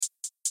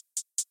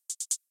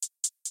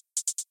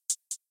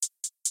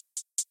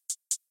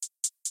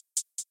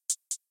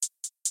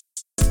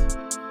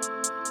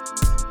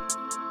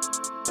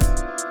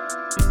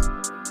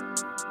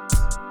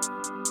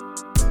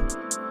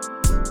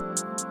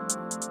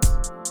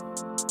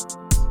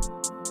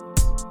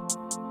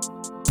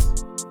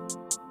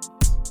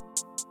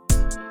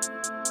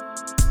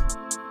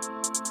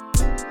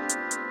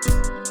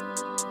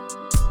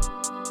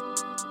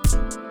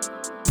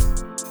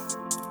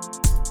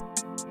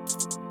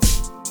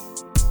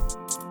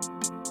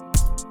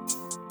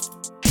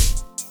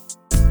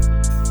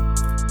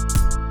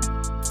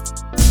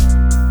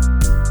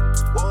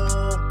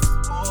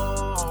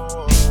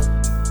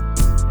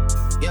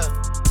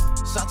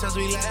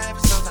Sometimes we laugh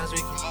and sometimes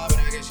we cry, but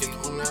I guess you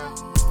know now.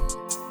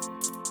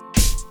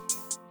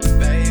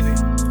 Baby,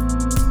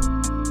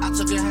 I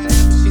took a half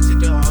and she took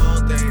the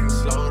whole thing.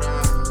 Slow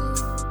down.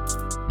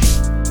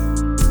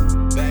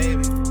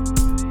 Baby,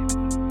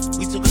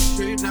 we took a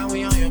trip, now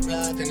we on your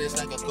block and it's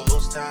like a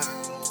ghost town.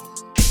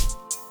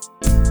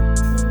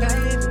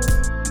 Baby,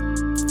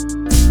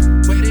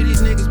 where did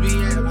these niggas be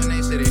at when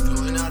they say they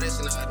doing all this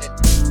and all that?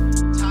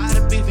 Tired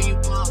of beefing you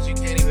bums, you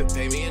can't even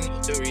pay me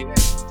enough to read that.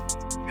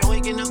 Been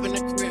waking up in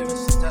the crib and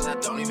sometimes I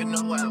don't even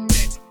know where I'm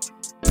at.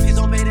 Please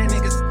don't pay that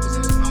niggas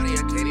in this party,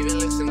 I can't even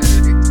listen to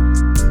it.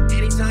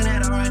 Anytime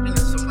that I run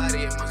into somebody,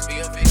 it must be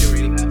a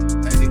victory lap.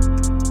 Hey,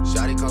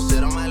 shawty come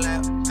sit on my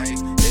lap. Hey,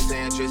 they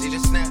saying Drizzy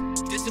just snap.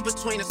 This in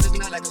between us is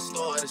not like a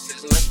store, this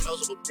is an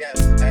unclosable gap.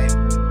 Hey,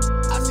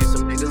 I see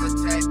some niggas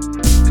attack,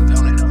 and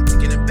don't let them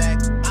get it back.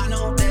 I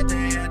know that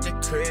they at the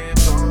crib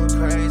going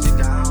crazy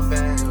down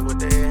bad. What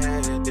they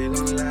had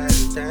didn't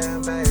last,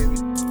 damn baby.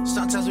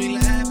 Sometimes we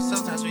laugh,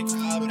 sometimes we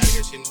cry, but I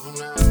guess you know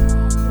now.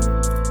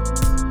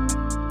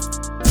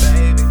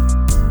 Baby,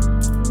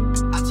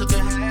 I took a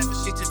half and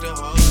she took the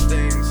whole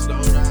thing.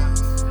 Slow down.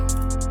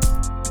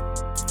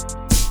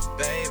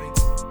 Baby,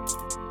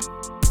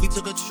 we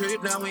took a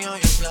trip, now we on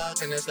your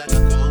block and it's like a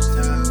ghost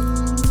town.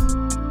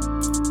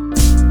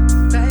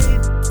 Baby,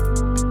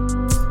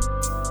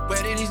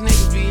 where did these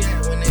niggas be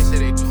at when they say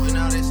they doing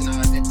all this and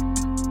all that?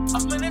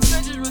 I'm in the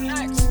trenches,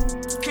 relax.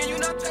 Can you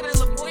not tell that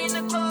little boy in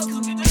the club?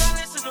 Cause we do not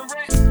listen to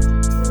rap.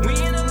 We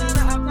in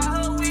Atlanta, I buy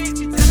her wig.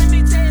 She telling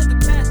me Tay is the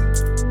best.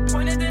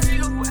 Point at that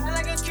nigga who act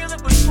like a killer,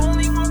 but you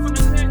only one from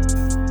the left.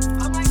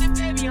 I'm like the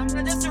baby, I'm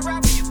not just a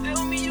rapper. You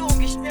feel me, you won't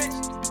get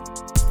stretched.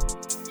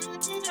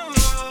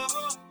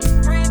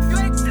 Friend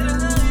Drake to the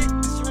hood.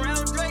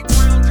 Surround Drake,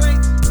 round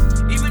Drake.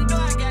 Even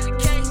though I got the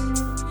case,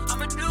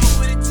 I'ma do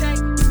what it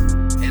takes.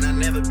 And I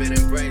never been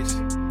embraced,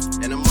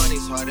 and the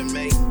money's hard to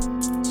make.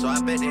 So I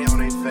bet they on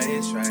their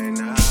face right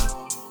now.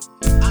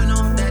 I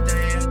know that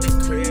they at the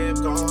crib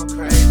going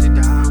crazy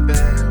down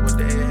bad. What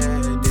they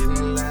had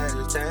didn't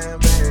last, damn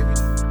baby.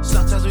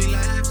 Sometimes we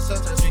laugh,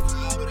 sometimes we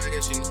cry, but I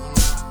guess you know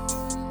now.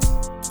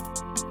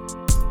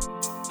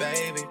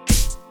 Baby,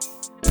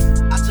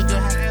 I took a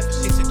half and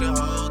she took the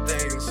whole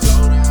thing.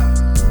 Slow down.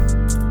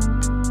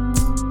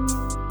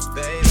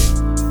 Baby,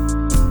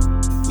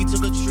 we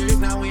took a trip,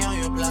 now we on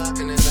your block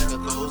and it's like a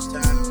ghost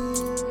town.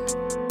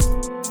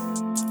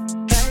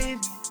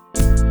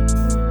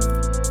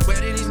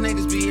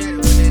 Niggas be at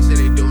when they say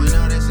they doing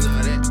all this and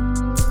all that.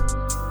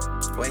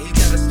 When he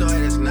tell a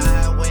story, that's not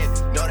how it went.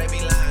 Know they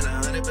be lying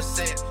 100%.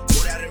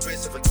 Moved out of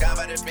risk and forgot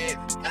about the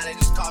bed. Now they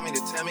just call me to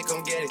tell me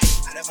come get it.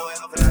 Now that boy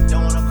up and I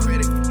don't want no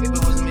credit. If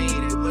it was me,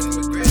 they wouldn't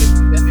regret it.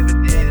 Left me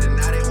for dead and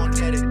now they won't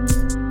get it.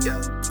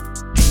 Yeah.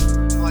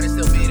 Party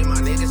still beating,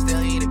 my niggas still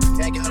eating.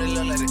 Backyard it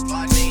look like the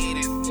bar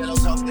needed. Yellow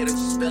talk glitter,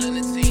 just spilling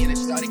the tea. And then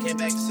Shawty came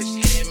back to say